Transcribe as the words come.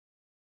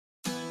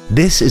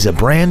This is a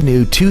brand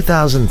new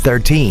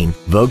 2013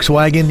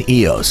 Volkswagen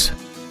Eos.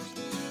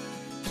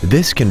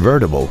 This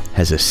convertible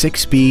has a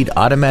 6-speed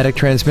automatic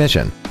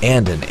transmission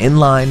and an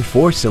inline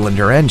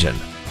 4-cylinder engine.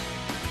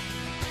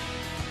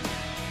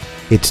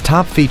 Its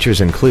top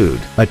features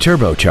include a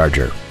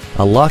turbocharger,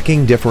 a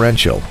locking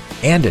differential,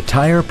 and a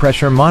tire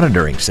pressure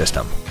monitoring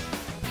system.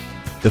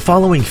 The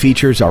following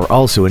features are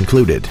also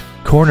included: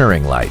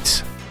 cornering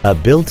lights, a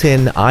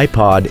built-in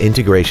iPod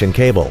integration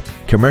cable,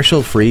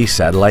 commercial-free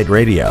satellite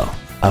radio,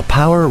 a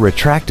power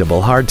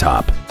retractable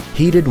hardtop,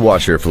 heated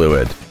washer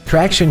fluid,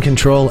 traction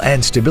control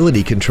and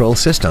stability control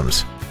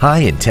systems,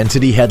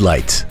 high-intensity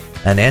headlights,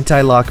 an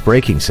anti-lock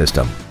braking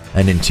system,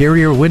 an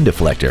interior wind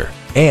deflector,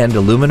 and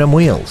aluminum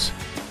wheels.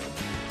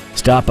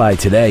 Stop by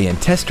today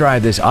and test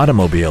drive this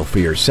automobile for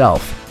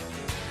yourself.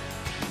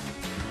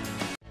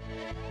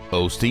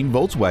 Osteen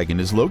Volkswagen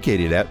is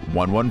located at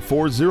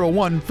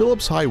 11401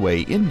 Phillips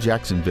Highway in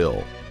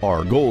Jacksonville.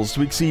 Our goal is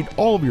to exceed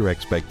all of your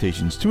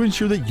expectations to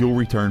ensure that you'll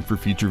return for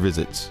future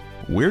visits.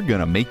 We're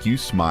gonna make you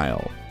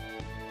smile.